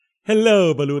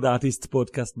Hello, Balloon Artist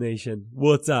Podcast Nation.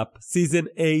 What's up? Season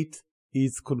 8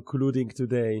 is concluding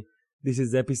today. This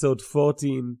is episode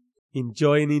 14.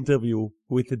 Enjoy an interview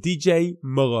with DJ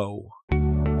Morrow.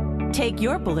 Take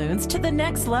your balloons to the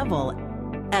next level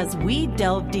as we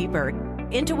delve deeper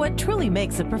into what truly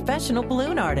makes a professional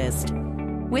balloon artist.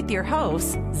 With your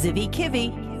host, Zivi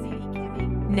Kivi.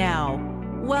 Now,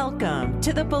 welcome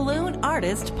to the Balloon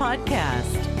Artist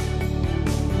Podcast.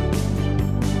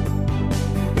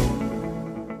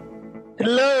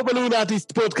 Hello, Balloon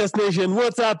Artist Podcast Nation.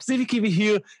 What's up? Zivi Kivi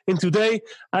here. And today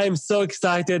I am so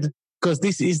excited because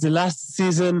this is the last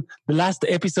season, the last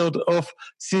episode of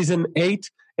season 8.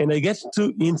 And I get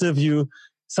to interview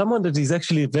someone that is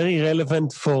actually very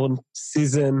relevant for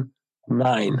season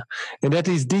 9. And that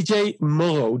is DJ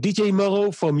Morrow. DJ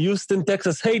Morrow from Houston,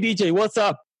 Texas. Hey, DJ, what's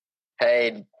up?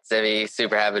 Hey, Zivi.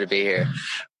 Super happy to be here.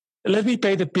 Let me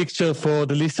paint a picture for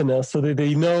the listeners so that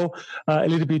they know a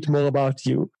little bit more about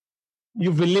you.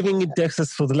 You've been living in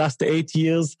Texas for the last 8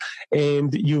 years,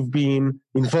 and you've been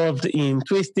involved in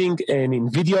twisting and in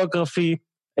videography.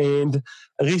 And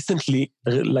recently,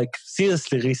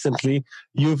 seriously recently,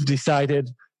 you've decided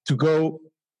to go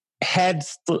head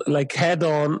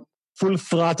on, full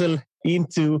throttle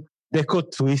into deco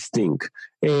twisting.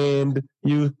 And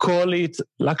you call it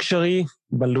luxury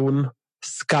balloon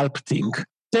sculpting.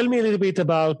 Tell me a little bit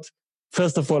about,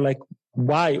 first of all,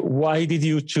 why did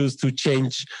you choose to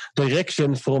change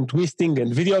direction from twisting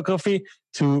and videography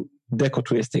to deco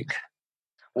twisting?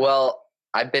 Well,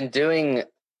 I've been doing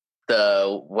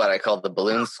what I call the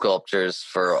balloon sculptures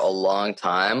for a long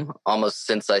time, almost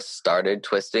since I started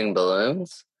twisting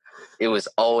balloons. It was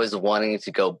always wanting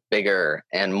to go bigger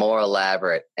and more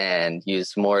elaborate and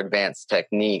use more advanced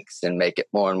techniques and make it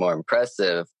more and more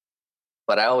impressive.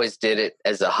 But I always did it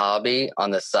as a hobby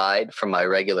on the side from my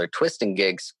regular twisting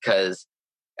gigs because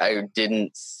I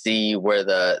didn't see where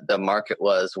the market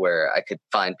was where I could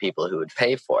find people who would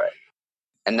pay for it.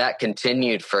 And that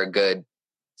continued for a good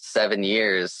 7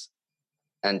 years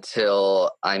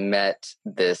until I met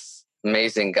this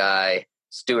amazing guy,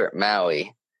 Stuart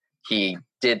Maui. He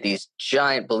did these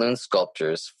giant balloon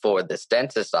sculptures for this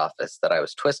dentist office that I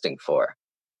was twisting for.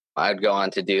 I'd go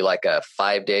on to do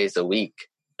 5 days a week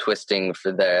twisting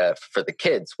for the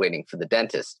kids waiting for the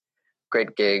dentist.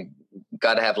 Great gig.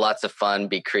 Got to have lots of fun,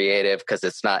 be creative because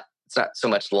it's not so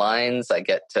much lines. I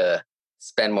get to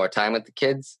spend more time with the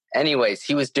kids. Anyways,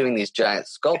 he was doing these giant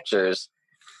sculptures,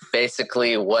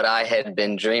 basically what I had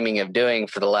been dreaming of doing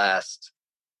for the last,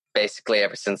 basically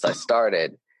ever since I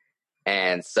started.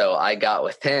 And so I got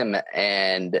with him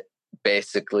and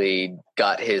basically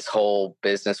got his whole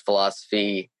business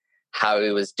philosophy, how he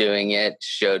was doing it,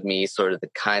 showed me sort of the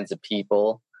kinds of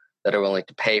people that are willing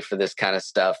to pay for this kind of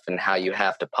stuff and how you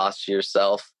have to posture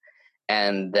yourself.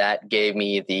 And that gave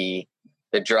me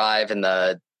the drive and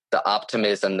the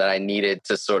optimism that I needed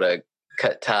to sort of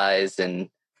cut ties and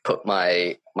put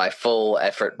my full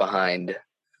effort behind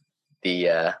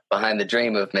the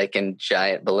dream of making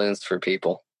giant balloons for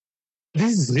people.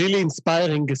 This is really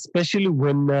inspiring, especially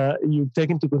when you take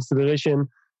into consideration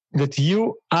that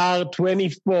you are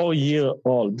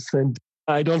 24-year-olds. And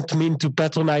I don't mean to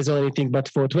patronize or anything, but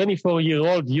for a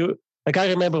 24-year-old, I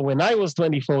remember when I was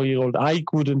 24-year-old, I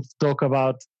couldn't talk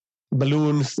about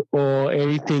balloons or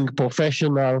anything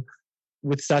professional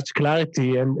with such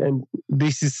clarity. And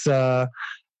this is,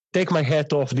 take my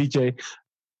hat off, DJ.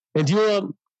 And you're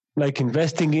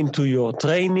investing into your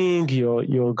training.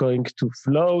 You're going to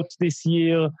float this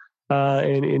year.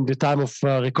 And in the time of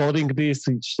recording this,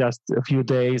 it's just a few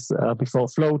days before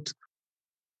float.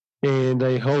 And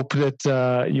I hope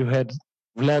that you had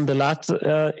learned a lot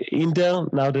in there.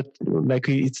 Now that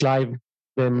it's live,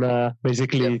 then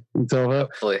basically it's over.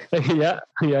 Hopefully.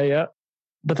 Yeah.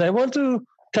 But I want to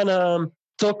kind of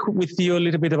talk with you a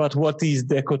little bit about what is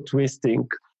deco twisting.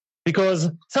 Because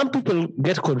some people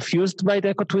get confused by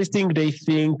deco twisting. They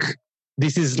think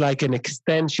this is like an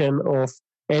extension of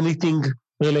anything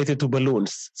related to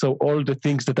balloons. So all the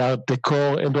things that are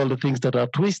decor and all the things that are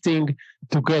twisting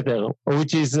together,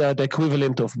 which is the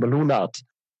equivalent of balloon art.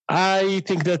 I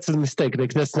think that's a mistake.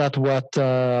 That's not what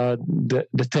the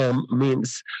term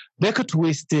means. Deco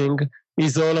twisting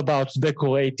is all about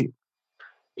decorating.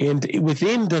 And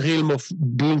within the realm of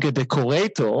being a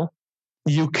decorator,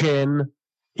 you can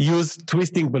use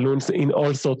twisting balloons in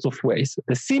all sorts of ways.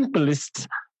 The simplest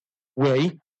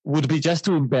way would be just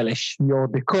to embellish your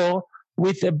decor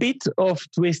with a bit of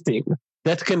twisting.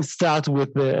 That can start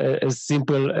with as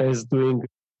simple as doing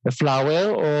a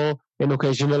flower or an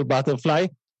occasional butterfly.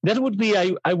 That would be,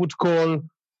 I would call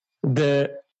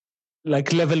the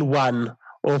level 1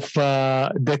 of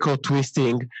deco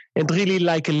twisting, and really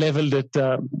like a level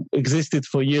that existed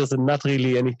for years and not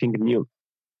really anything new.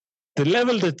 The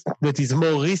level that is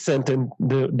more recent and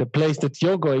the place that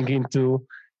you're going into,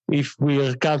 if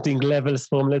we're counting levels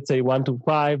from, let's say, 1 to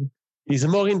 5, is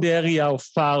more in the area of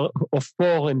 4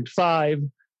 and 5,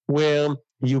 where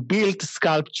you build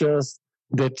sculptures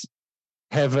that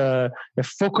have a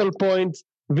focal point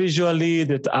visually,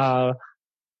 that are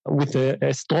with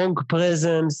a strong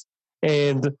presence,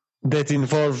 and that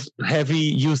involve heavy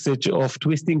usage of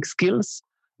twisting skills.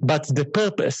 But the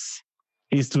purpose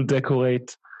is to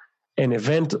decorate an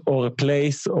event or a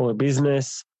place or a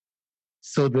business.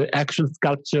 So the actual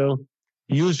sculpture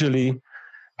usually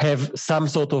have some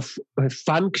sort of a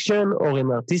function or an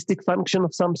artistic function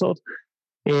of some sort.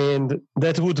 And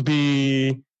that would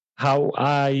be how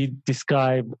I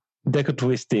describe deco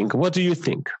twisting. What do you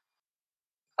think?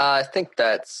 I think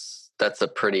that's a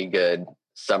pretty good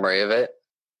summary of it.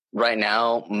 Right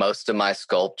now, most of my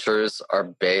sculptures are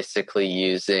basically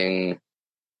using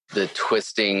the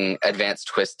advanced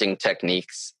twisting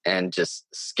techniques and just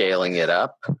scaling it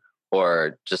up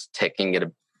or just taking it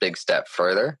a big step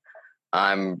further.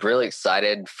 I'm really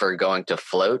excited for going to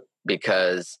Float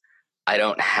because I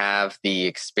don't have the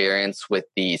experience with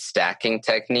the stacking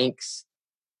techniques,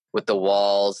 with the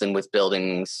walls and with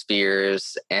building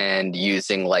spheres and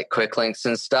using like quick links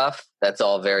and stuff. That's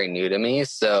all very new to me.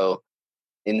 So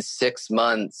in 6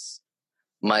 months,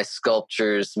 my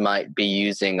sculptures might be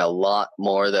using a lot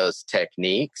more of those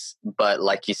techniques. But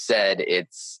like you said,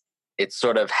 it's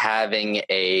sort of having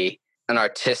an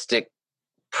artistic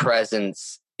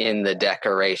presence in the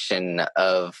decoration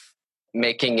of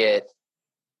making it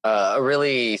a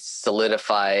really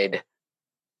solidified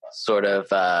sort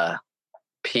of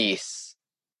piece.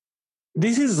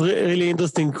 This is really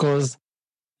interesting because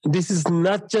this is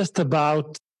not just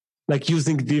about like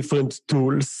using different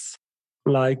tools,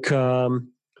 like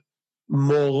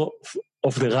more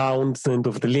of the rounds and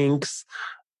of the links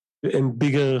and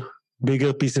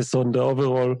bigger pieces on the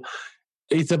overall.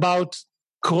 It's about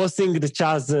crossing the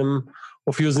chasm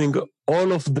of using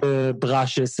all of the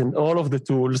brushes and all of the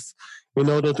tools in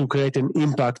order to create an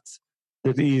impact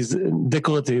that is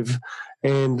decorative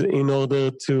and in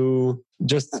order to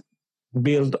just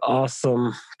build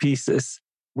awesome pieces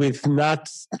with not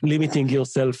limiting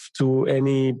yourself to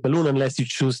any balloon unless you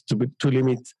choose to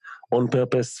limit on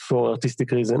purpose for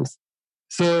artistic reasons.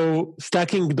 So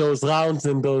stacking those rounds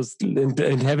and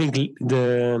having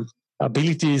the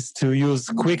abilities to use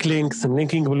quick links and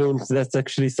linking balloons, that's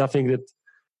actually something that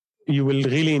you will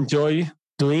really enjoy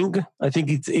doing. I think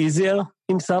it's easier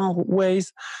in some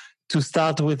ways to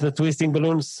start with the twisting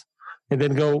balloons and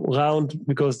then go round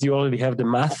because you already have the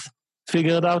math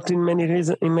figured out in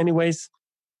many ways.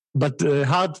 But the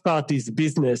hard part is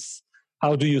business.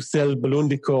 How do you sell balloon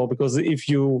decor? Because if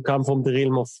you come from the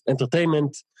realm of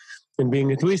entertainment and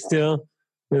being a twister,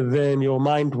 then your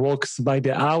mind works by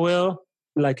the hour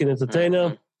like an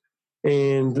entertainer,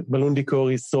 and balloon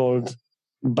decor is sold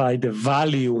by the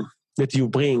value that you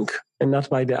bring and not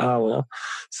by the hour.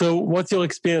 So what's your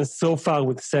experience so far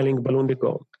with selling balloon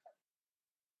decor?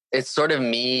 It's sort of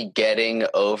me getting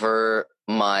over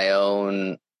my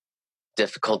own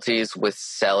difficulties with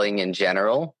selling in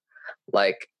general.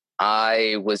 Like,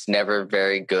 I was never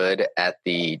very good at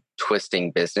the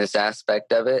twisting business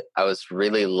aspect of it. I was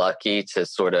really lucky to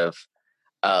sort of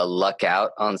luck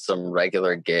out on some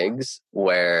regular gigs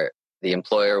where the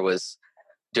employer was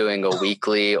doing a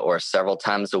weekly or several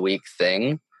times a week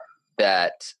thing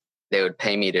that they would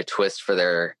pay me to twist for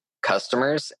their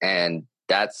customers. And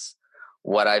that's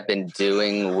what I've been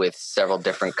doing with several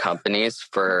different companies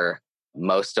for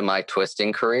most of my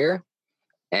twisting career.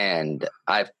 And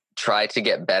I've tried to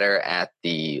get better at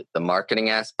the marketing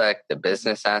aspect, the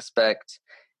business aspect.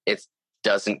 It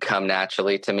doesn't come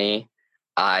naturally to me.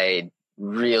 I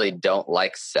really don't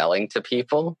like selling to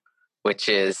people, which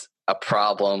is a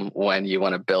problem when you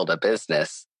want to build a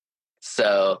business.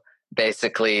 So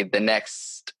basically the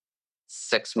next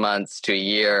 6 months to a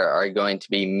year are going to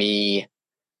be me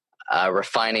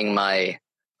refining my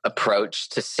approach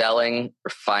to selling,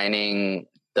 refining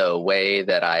the way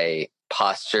that I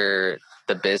posture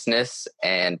the business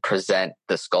and present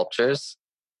the sculptures.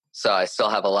 So I still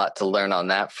have a lot to learn on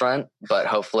that front, but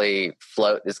hopefully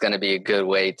Float is going to be a good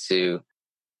way to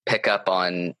pick up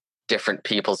on different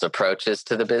people's approaches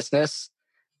to the business.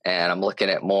 And I'm looking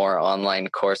at more online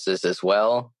courses as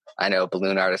well. I know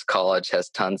Balloon Artist College has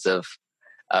tons of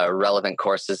relevant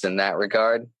courses in that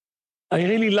regard. I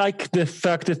really like the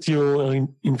fact that you're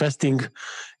investing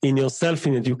in yourself,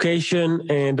 in education,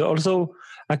 and also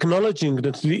acknowledging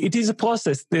that it is a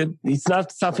process. That it's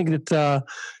not something that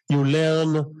you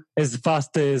learn as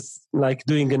fast as like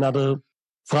doing another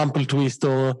frumple twist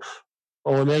or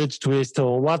a marriage twist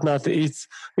or whatnot.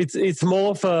 It's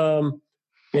more of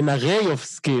an array of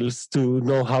skills to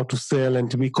know how to sell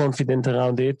and to be confident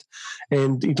around it.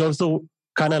 And it also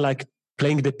kind of like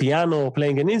playing the piano or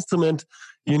playing an instrument,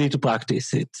 you need to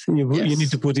practice it. You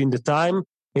need to put in the time.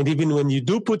 And even when you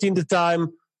do put in the time,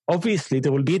 obviously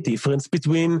there will be a difference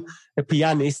between a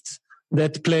pianist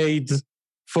that played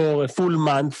for a full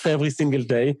month every single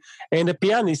day and a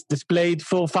pianist that played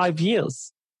for 5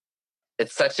 years.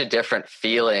 It's such a different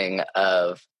feeling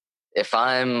of, if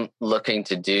I'm looking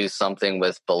to do something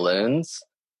with balloons,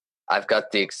 I've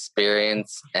got the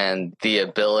experience and the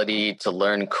ability to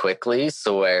learn quickly.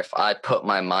 So where if I put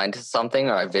my mind to something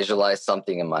or I visualize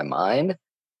something in my mind,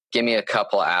 give me a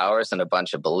couple hours and a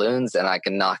bunch of balloons and I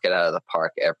can knock it out of the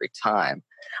park every time.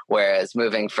 Whereas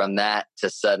moving from that to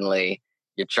suddenly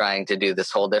you're trying to do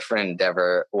this whole different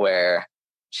endeavor where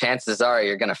chances are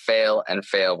you're going to fail and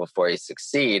fail before you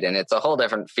succeed. And it's a whole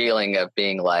different feeling of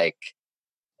being like,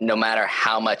 no matter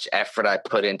how much effort I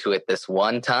put into it this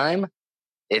one time,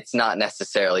 it's not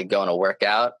necessarily going to work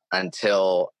out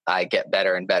until I get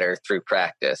better and better through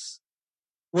practice.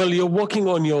 Well, you're working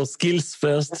on your skills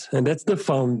first, and that's the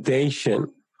foundation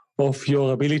of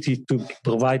your ability to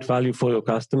provide value for your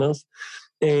customers.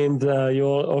 And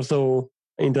you're also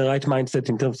in the right mindset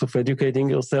in terms of educating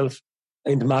yourself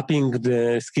and mapping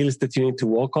the skills that you need to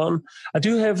work on. Do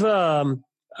you have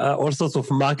all sorts of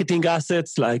marketing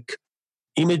assets like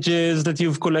images that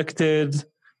you've collected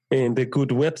and a good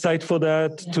website for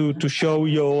that to show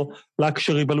your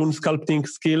luxury balloon sculpting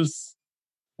skills?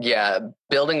 Yeah,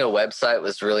 building a website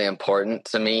was really important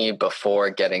to me before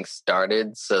getting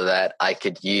started so that I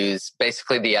could use,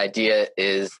 basically the idea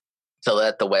is to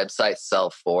let the website sell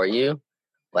for you.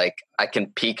 Like I can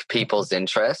pique people's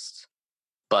interest,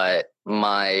 but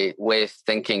my way of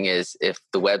thinking is if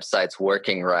the website's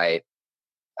working right,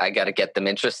 I got to get them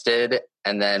interested.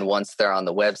 And then once they're on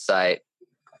the website,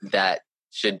 that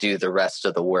should do the rest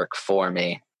of the work for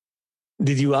me.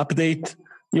 Did you update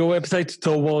your website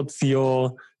towards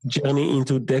your journey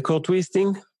into decor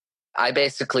twisting? I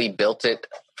basically built it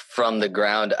from the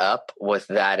ground up with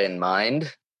that in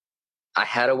mind. I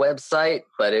had a website,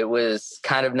 but it was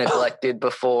kind of neglected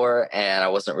before, and I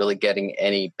wasn't really getting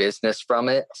any business from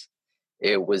it.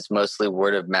 It was mostly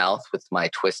word of mouth with my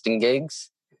twisting gigs.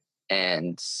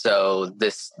 And so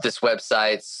this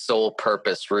website's sole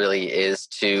purpose really is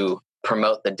to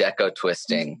promote the deco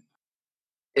twisting.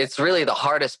 It's really the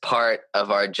hardest part of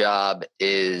our job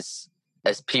is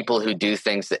as people who do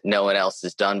things that no one else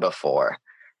has done before,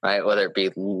 right? Whether it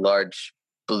be large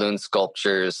balloon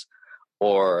sculptures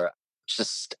or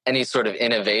just any sort of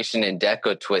innovation in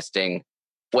deco twisting.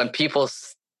 When people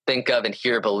think of and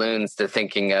hear balloons, they're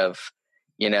thinking of,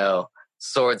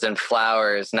 swords and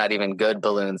flowers, not even good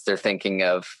balloons. They're thinking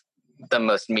of the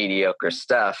most mediocre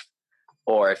stuff.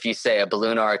 Or if you say a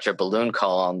balloon arch or balloon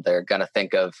column, they're going to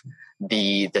think of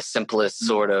the simplest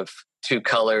sort of 2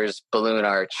 colors balloon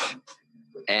arch.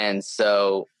 And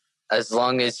so as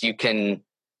long as you can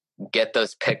get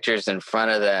those pictures in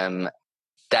front of them,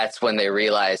 that's when they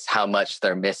realize how much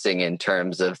they're missing in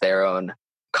terms of their own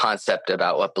concept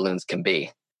about what balloons can be.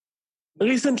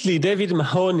 Recently, David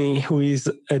Mahoney, who is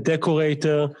a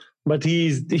decorator, but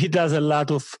he does a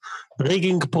lot of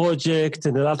rigging projects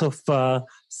and a lot of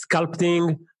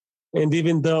sculpting. And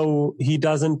even though he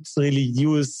doesn't really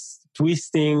use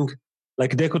twisting,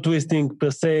 like deco twisting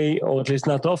per se, or at least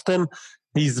not often,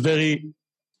 he's very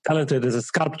talented as a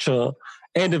sculptor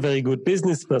and a very good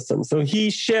business person. So he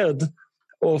shared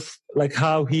of like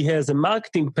how he has a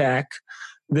marketing pack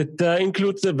that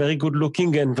includes a very good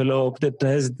looking envelope that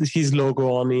has his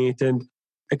logo on it and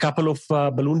a couple of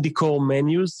balloon decor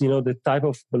menus, the type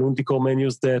of balloon decor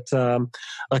menus that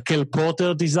Raquel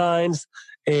Porter designs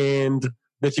and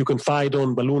that you can find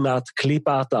on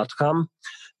balloonartclipart.com.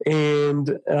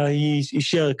 And he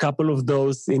shared a couple of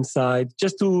those inside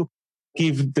just to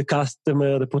give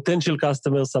the potential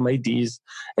customer some ideas.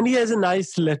 And he has a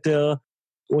nice letter,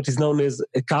 what is known as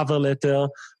a cover letter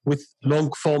with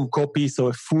long form copy, so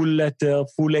a full letter,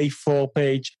 full A4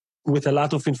 page with a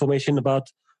lot of information about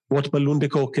what balloon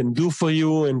decor can do for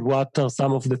you and what are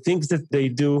some of the things that they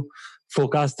do for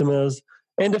customers,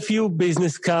 and a few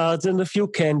business cards and a few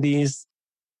candies.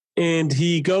 And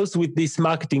he goes with this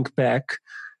marketing pack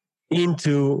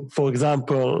into, for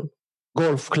example,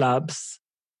 golf clubs,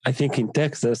 I think in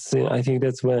Texas. I think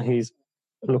that's where he's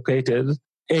located.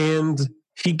 And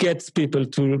he gets people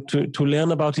to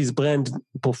learn about his brand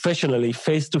professionally,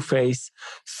 face to face,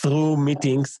 through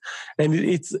meetings. And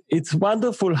it's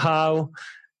wonderful how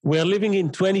we're living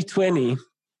in 2020,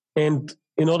 and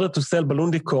in order to sell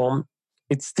balloon decor,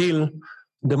 it's still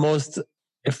the most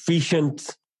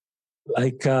efficient,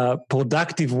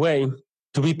 productive way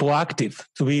to be proactive,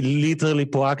 to be literally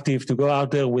proactive, to go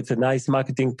out there with a nice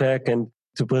marketing pack and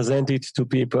to present it to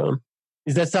people.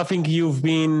 Is that something you've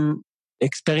been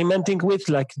experimenting with,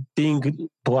 like being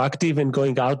proactive and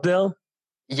going out there?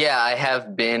 Yeah, I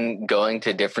have been going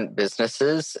to different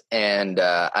businesses, and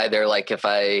either like if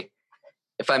I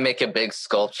make a big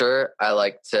sculpture, I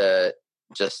like to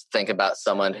just think about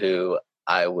someone who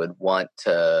I would want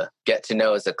to get to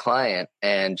know as a client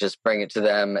and just bring it to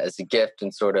them as a gift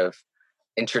and sort of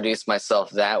introduce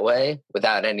myself that way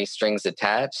without any strings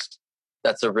attached.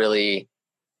 That's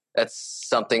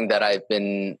something that I've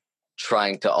been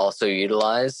trying to also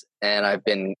utilize. And I've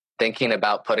been thinking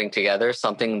about putting together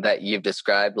something that you've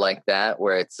described like that,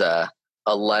 where it's a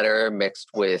letter mixed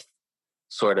with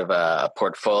sort of a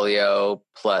portfolio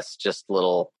plus just a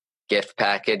little gift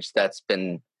package. That's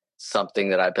been something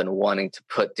that I've been wanting to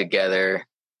put together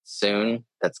soon.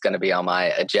 That's going to be on my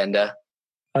agenda.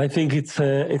 I think it's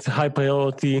a high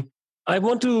priority. I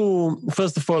want to,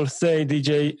 first of all, say,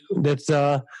 DJ,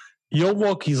 that your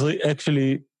work is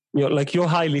actually, you're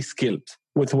highly skilled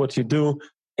with what you do.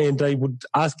 And I would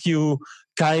ask you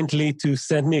kindly to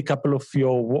send me a couple of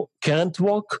your current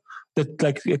work, that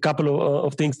like a couple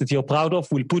of things that you're proud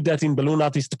of. We'll put that in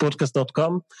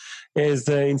balloonartistpodcast.com as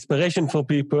inspiration for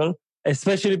people,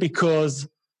 especially because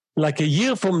like a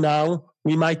year from now,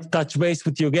 we might touch base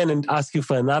with you again and ask you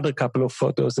for another couple of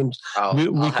photos. And I'll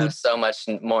have so much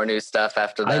more new stuff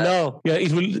after that. I know. Yeah,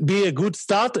 it will be a good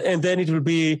start, and then it will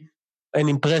be an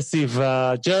impressive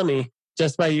journey.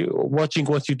 Just by watching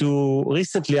what you do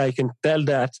recently, I can tell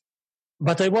that.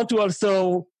 But I want to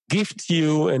also gift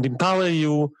you and empower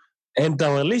you and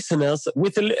our listeners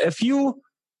with a few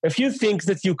things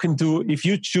that you can do if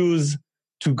you choose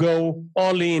to go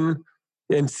all in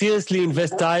and seriously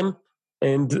invest time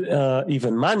and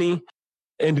even money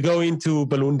and go into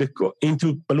balloon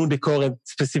decor and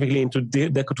specifically into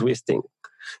deco twisting.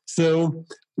 So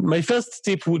my first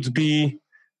tip would be,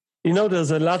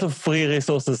 there's a lot of free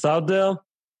resources out there,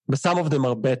 but some of them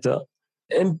are better.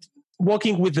 And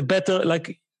working with the better,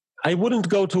 I wouldn't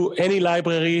go to any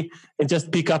library and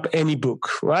just pick up any book,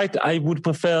 right? I would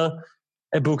prefer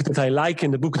a book that I like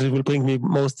and a book that will bring me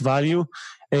most value.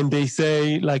 And they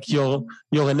say you're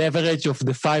an average of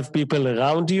the 5 people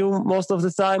around you most of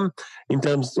the time in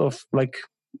terms of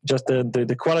just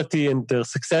the quality and their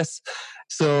success.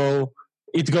 So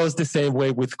it goes the same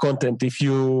way with content. If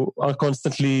you are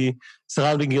constantly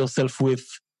surrounding yourself with,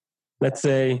 let's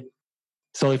say,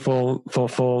 sorry for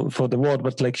the word,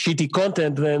 but shitty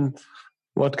content, then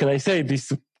what can I say?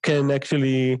 This can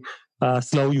actually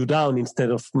slow you down instead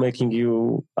of making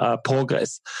you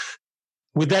progress.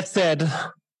 With that said,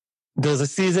 there's a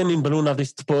season in Balloon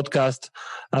Artist Podcast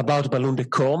about balloon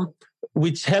decor,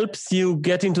 which helps you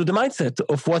get into the mindset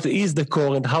of what is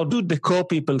decor and how do decor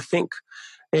people think.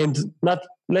 And not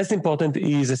less important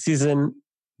is a season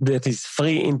that is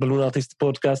free in Balloon Artist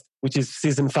Podcast, which is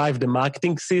season 5, the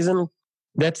marketing season.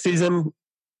 That season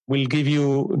will give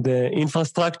you the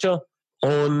infrastructure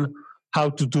on how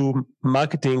to do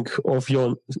marketing of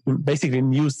your basically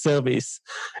new service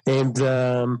and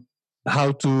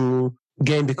how to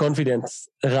gain the confidence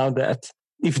around that.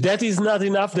 If that is not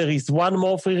enough, there is one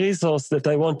more free resource that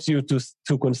I want you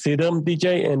to consider,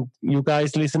 DJ, and you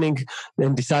guys listening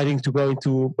and deciding to go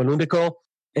into balloon decor.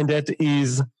 And that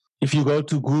is, if you go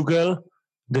to Google,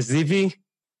 the Zivi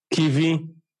Kiwi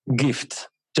gift.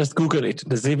 Just Google it,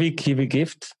 the Zivi Kiwi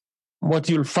gift. What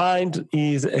you'll find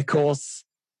is a course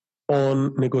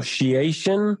on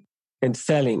negotiation and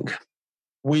selling,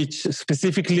 which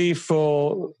specifically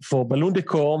for balloon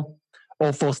decor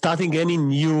or for starting any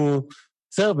new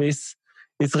service,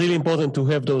 it's really important to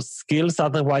have those skills.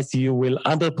 Otherwise, you will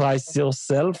underprice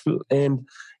yourself, and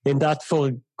that for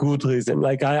a good reason.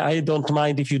 I don't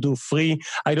mind if you do free.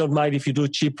 I don't mind if you do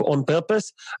cheap on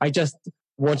purpose. I just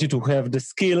want you to have the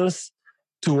skills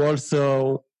to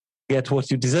also get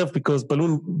what you deserve, because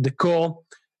balloon decor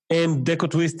and deco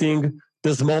twisting,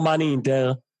 there's more money in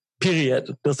there,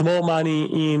 period. There's more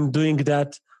money in doing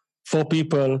that for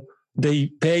people. They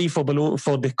pay for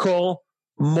decor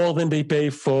more than they pay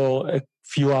for a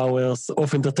few hours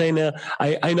of entertainer.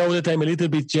 I know that I'm a little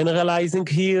bit generalizing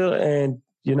here, and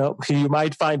you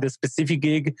might find a specific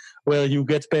gig where you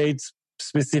get paid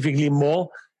specifically more,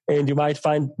 and you might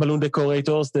find balloon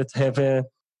decorators that have a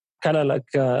kind of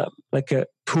like a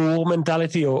poor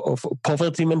mentality or of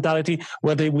poverty mentality,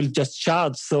 where they will just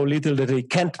charge so little that they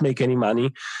can't make any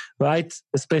money, right?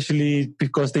 Especially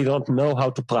because they don't know how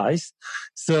to price.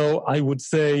 So I would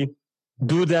say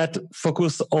do that,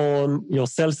 focus on your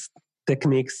sales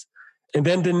techniques. And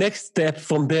then the next step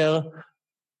from there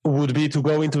would be to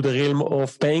go into the realm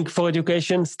of paying for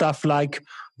education, stuff like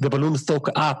the Balloonstock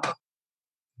app.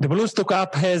 The Balloonstock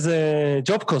app has a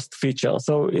job cost feature.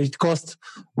 So it costs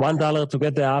 $1 to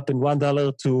get the app and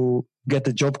 $1 to get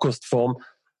the job cost form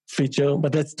feature,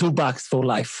 but that's $2 for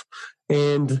life.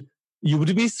 And you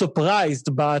would be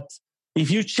surprised, but if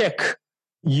you check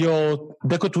your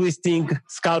deco twisting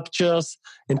sculptures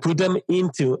and put them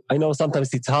into, I know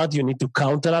sometimes it's hard, you need to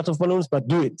count a lot of balloons, but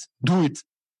do it.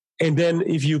 And then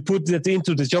if you put that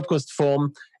into the job cost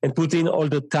form and put in all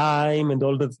the time and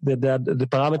all the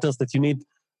parameters that you need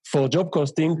for job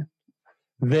costing,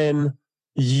 then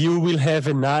you will have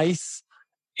a nice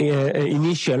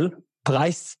initial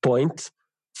price point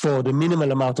for the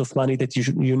minimal amount of money that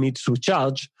you need to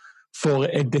charge for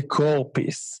a decor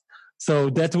piece. So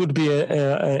that would be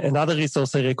another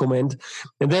resource I recommend.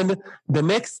 And then the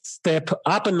next step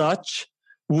up a notch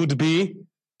would be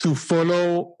to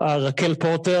follow Raquel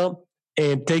Porter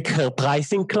and take her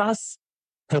pricing class.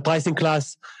 Her pricing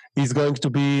class is going to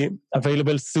be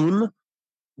available soon.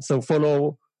 So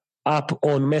follow up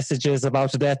on messages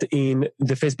about that in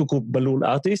the Facebook group Balloon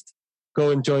Artist.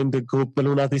 Go and join the group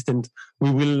Balloon Artist, and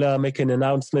we will make an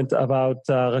announcement about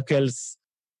Raquel's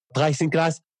pricing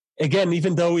class. Again,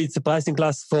 even though it's a pricing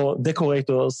class for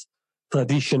decorators,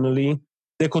 traditionally,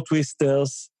 deco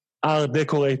twisters are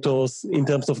decorators in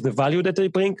terms of the value that they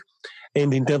bring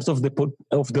and in terms of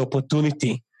the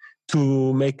opportunity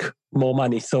to make more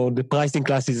money. So the pricing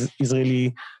class is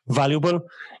really valuable.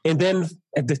 And then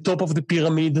at the top of the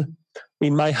pyramid,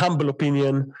 in my humble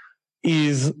opinion,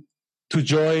 is to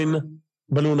join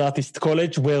Balloon Artist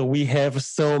College, where we have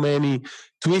so many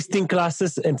twisting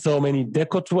classes and so many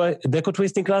deco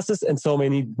twisting classes and so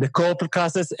many decor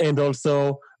classes and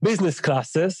also business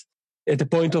classes. At the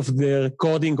point of the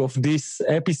recording of this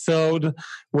episode,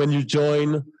 when you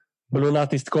join Balloon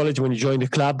Artist College, when you join the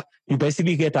club, you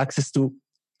basically get access to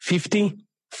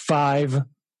 55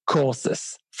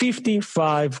 courses.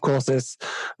 55 courses.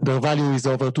 The value is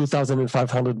over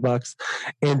 $2,500,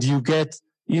 and you get,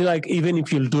 even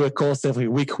if you'll do a course every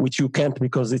week, which you can't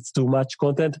because it's too much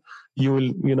content, you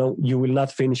will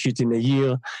not finish it in a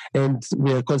year. And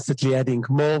we are constantly adding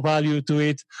more value to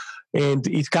it. And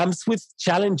it comes with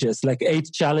challenges, like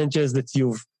 8 challenges that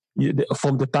you've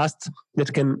from the past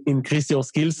that can increase your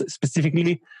skills,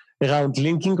 specifically around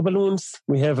linking balloons.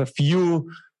 We have a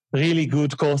few really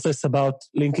good courses about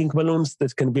linking balloons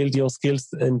that can build your skills,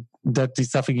 and that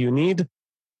is something you need.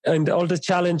 And all the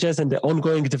challenges and the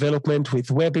ongoing development with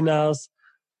webinars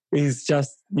is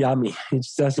just yummy.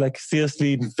 It's just like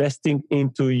seriously investing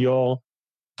into your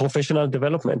professional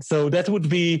development. So that would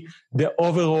be the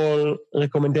overall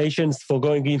recommendations for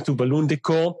going into balloon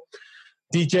decor.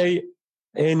 DJ,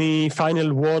 any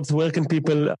final words? Where can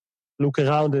people look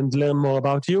around and learn more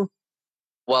about you?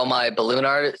 Well, my balloon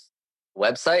artist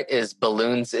website is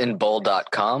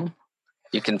balloonsinbold.com.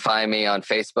 You can find me on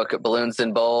Facebook at Balloons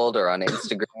in Bold or on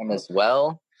Instagram as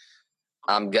well.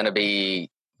 I'm going to be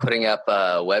putting up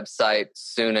a website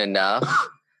soon enough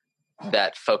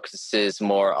that focuses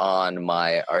more on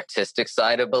my artistic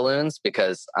side of balloons,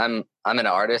 because I'm an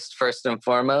artist first and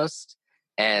foremost.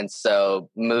 And so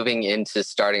moving into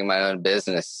starting my own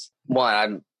business,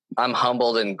 one, I'm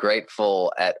humbled and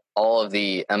grateful at all of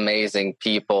the amazing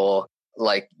people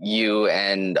like you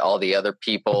and all the other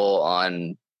people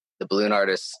on the Balloon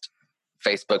Artist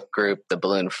Facebook group, the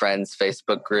Balloon Friends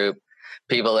Facebook group,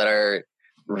 people that are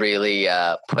really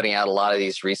putting out a lot of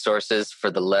these resources for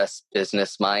the less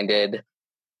business-minded,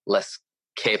 less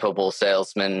capable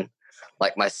salesmen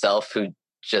like myself who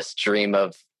just dream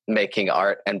of making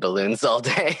art and balloons all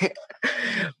day.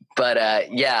 But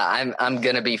I'm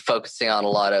going to be focusing on a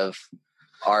lot of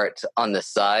art on the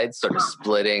side, sort of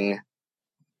splitting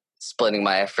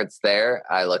my efforts there.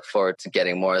 I look forward to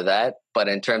getting more of that. But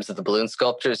in terms of the balloon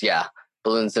sculptures,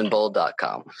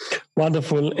 balloonsinbold.com.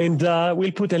 Wonderful. And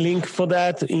we'll put a link for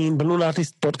that in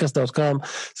balloonartistpodcast.com.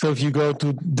 So if you go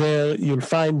to there, you'll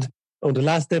find on the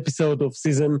last episode of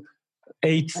season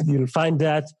 8, you'll find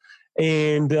that.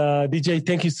 And DJ,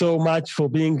 thank you so much for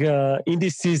being in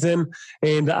this season.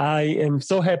 And I am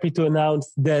so happy to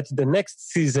announce that the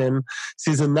next season,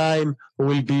 season 9,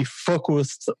 will be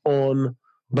focused on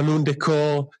balloon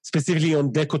decor, specifically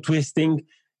on deco twisting.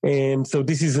 And so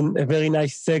this is a very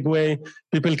nice segue.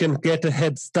 People can get a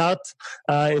head start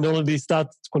and already start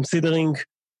considering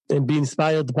and be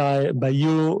inspired by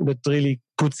you that really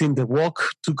puts in the work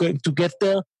to get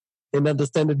there, and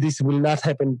understand that this will not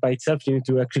happen by itself. You need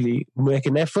to actually make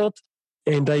an effort.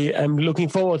 And I'm looking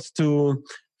forward to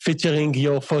featuring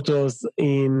your photos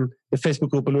in the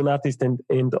Facebook group Balloon Artist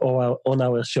and on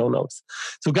our show notes.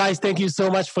 So guys, thank you so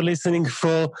much for listening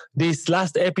for this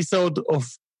last episode of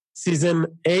season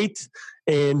 8,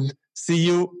 and see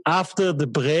you after the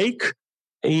break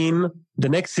in the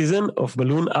next season of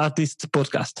Balloon Artist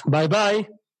Podcast. Bye-bye.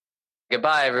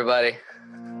 Goodbye, everybody.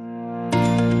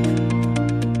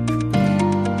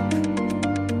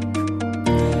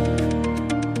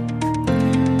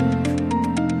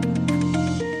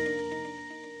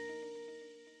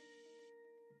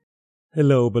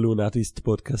 Hello, Balloon Artist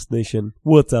Podcast Nation.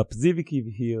 What's up? Zivi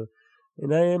Kiv here,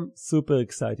 and I am super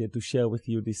excited to share with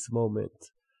you this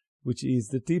moment, which is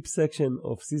the tip section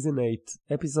of Season 8,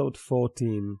 Episode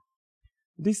 14.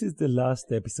 This is the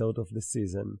last episode of the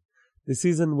season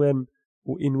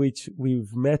in which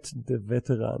we've met the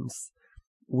veterans.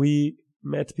 We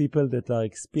met people that are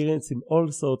experienced in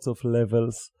all sorts of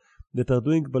levels, that are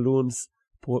doing balloons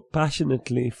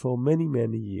passionately for many,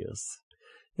 many years.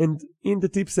 And in the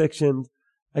tip section,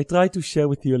 I try to share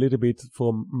with you a little bit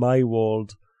from my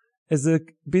world as a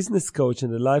business coach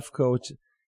and a life coach,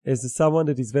 as someone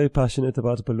that is very passionate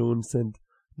about balloons and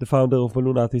the founder of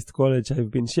Balloon Artist College.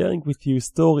 I've been sharing with you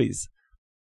stories.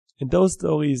 And those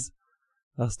stories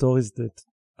are stories that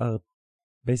are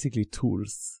basically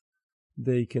tools.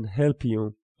 They can help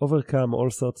you overcome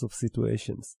all sorts of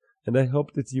situations. And I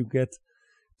hope that you get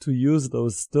to use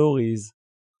those stories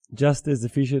just as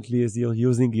efficiently as you're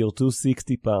using your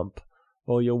 260 pump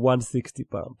or your 160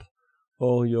 pump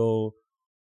or your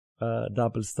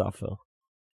double stuffer.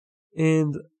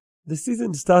 And the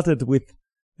season started with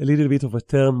a little bit of a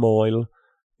turmoil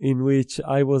in which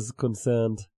I was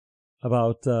concerned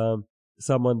about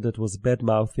someone that was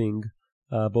bad-mouthing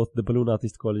both the Balloon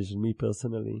Artist College and me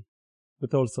personally,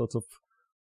 with all sorts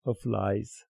of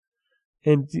lies.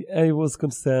 And I was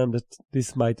concerned that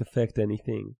this might affect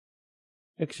anything.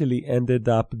 Actually ended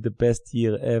up the best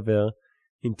year ever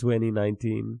in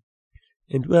 2019.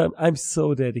 And I'm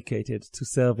so dedicated to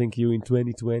serving you in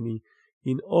 2020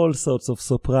 in all sorts of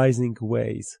surprising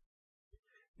ways.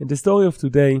 And the story of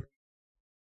today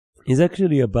is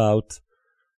actually about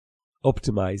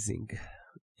optimizing.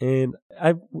 And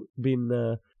I've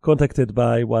been contacted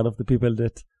by one of the people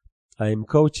that I'm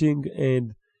coaching,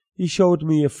 and he showed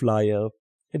me a flyer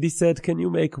and he said, "Can you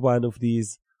make one of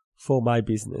these for my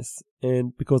business?"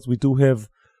 And because we do have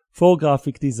 4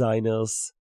 graphic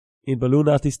designers in Balloon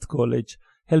Artist College,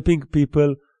 helping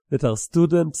people that are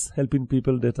students, helping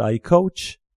people that I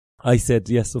coach, I said,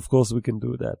 yes, of course we can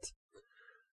do that.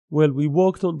 Well, we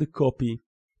worked on the copy,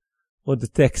 on the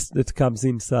text that comes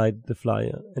inside the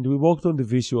flyer, and we worked on the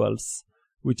visuals,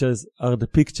 which are the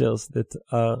pictures that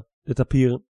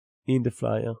appear in the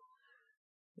flyer.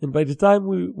 And by the time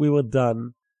we were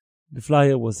done, the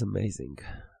flyer was amazing.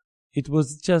 It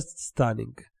was just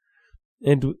stunning.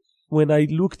 And when I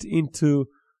looked into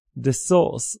the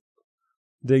source,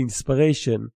 the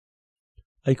inspiration,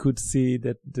 I could see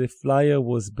that the flyer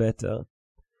was better.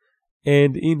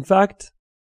 And in fact,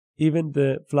 even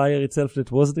the flyer itself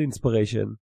that was the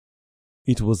inspiration,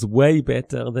 it was way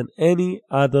better than any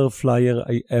other flyer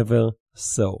I ever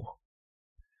saw.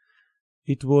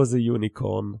 It was a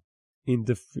unicorn in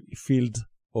the field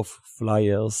of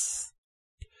flyers.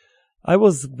 I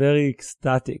was very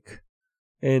ecstatic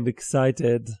and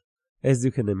excited, as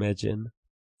you can imagine,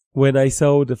 when I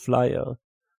saw the flyer.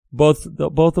 Both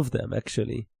of them,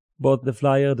 actually. Both the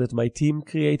flyer that my team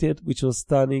created, which was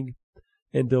stunning,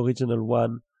 and the original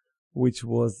one, which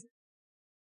was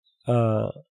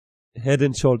head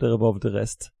and shoulder above the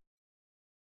rest.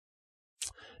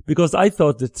 Because I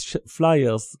thought that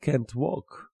flyers can't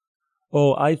walk.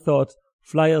 Or I thought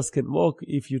flyers can walk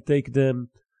if you take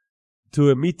them to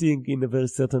a meeting in a very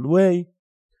certain way,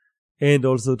 and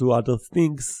also to other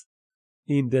things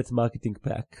in that marketing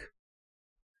pack.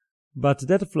 But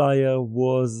that flyer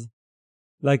was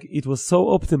like, it was so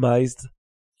optimized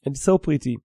and so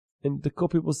pretty, and the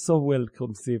copy was so well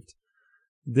conceived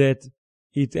that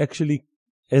it actually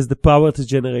has the power to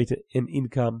generate an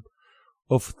income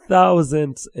of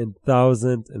thousands and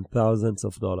thousands and thousands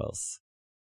of dollars.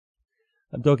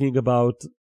 I'm talking about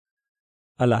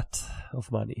a lot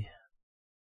of money.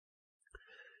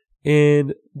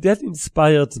 And that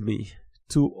inspired me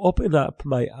to open up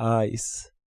my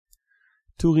eyes,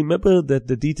 to remember that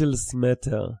the details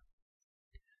matter.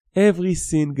 Every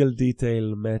single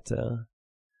detail matter.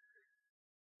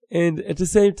 And at the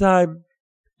same time,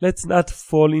 let's not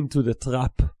fall into the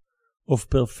trap of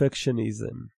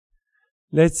perfectionism.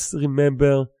 let's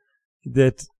remember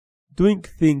that doing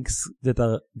things that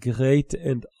are great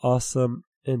and awesome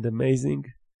and amazing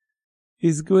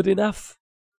is good enough.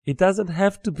 It doesn't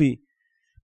have to be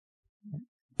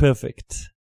perfect.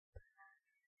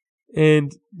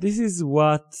 And this is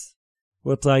what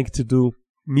we're trying to do,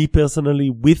 me personally,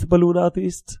 with Balloon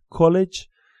Artist College,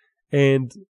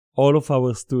 and all of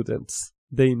our students.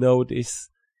 They know this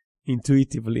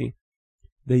intuitively.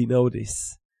 They know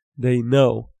this. They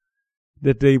know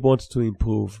that they want to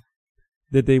improve,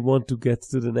 that they want to get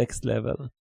to the next level.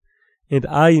 And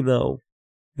I know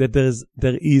that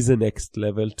there is a next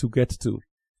level to get to.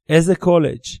 As a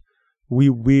college, we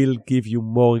will give you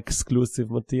more exclusive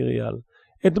material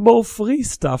and more free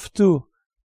stuff too.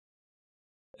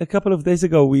 A couple of days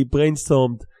ago, we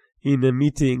brainstormed in a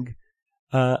meeting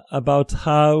about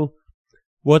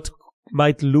what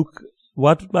might the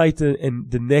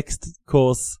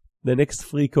next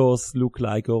free course look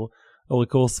like, or a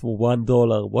course for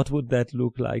 $1. What would that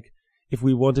look like if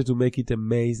we wanted to make it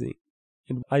amazing?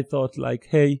 And I thought, like,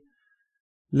 hey,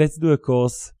 let's do a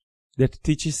course that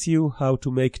teaches you how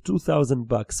to make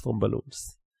 $2,000 from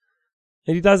balloons.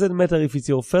 And it doesn't matter if it's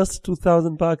your first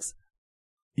 $2,000,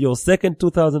 your second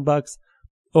 $2,000,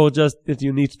 or just that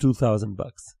you need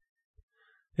 $2,000.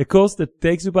 A course that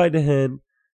takes you by the hand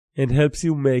and helps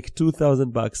you make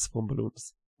 $2,000 from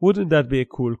balloons. Wouldn't that be a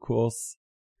cool course?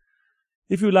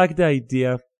 If you like the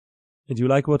idea and you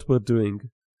like what we're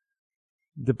doing,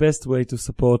 the best way to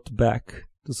support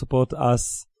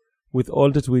us with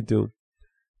all that we do,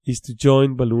 is to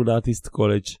join Balloon Artist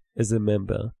College as a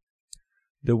member.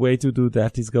 The way to do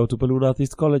that is go to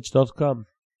balloonartistcollege.com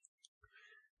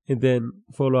and then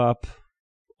follow up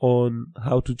on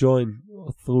how to join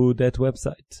through that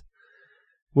website.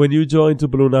 When you join to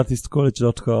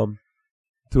balloonartistcollege.com,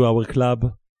 to our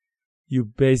club, you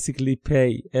basically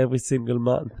pay every single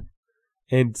month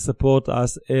and support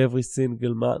us every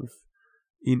single month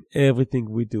in everything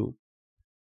we do.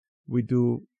 We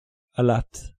do a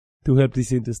lot to help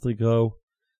this industry grow,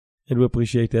 and we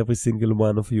appreciate every single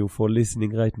one of you for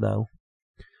listening right now.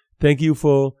 Thank you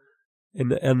for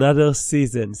another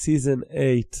season, season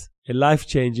 8, a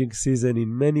life-changing season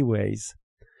in many ways.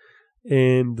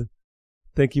 And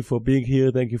thank you for being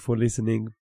here. Thank you for listening.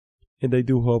 And I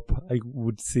do hope I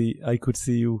could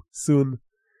see you soon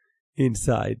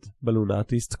inside Balloon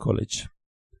Artist College.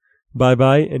 Bye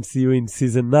bye, and see you in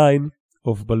season 9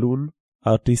 of Balloon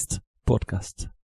Artist Podcast.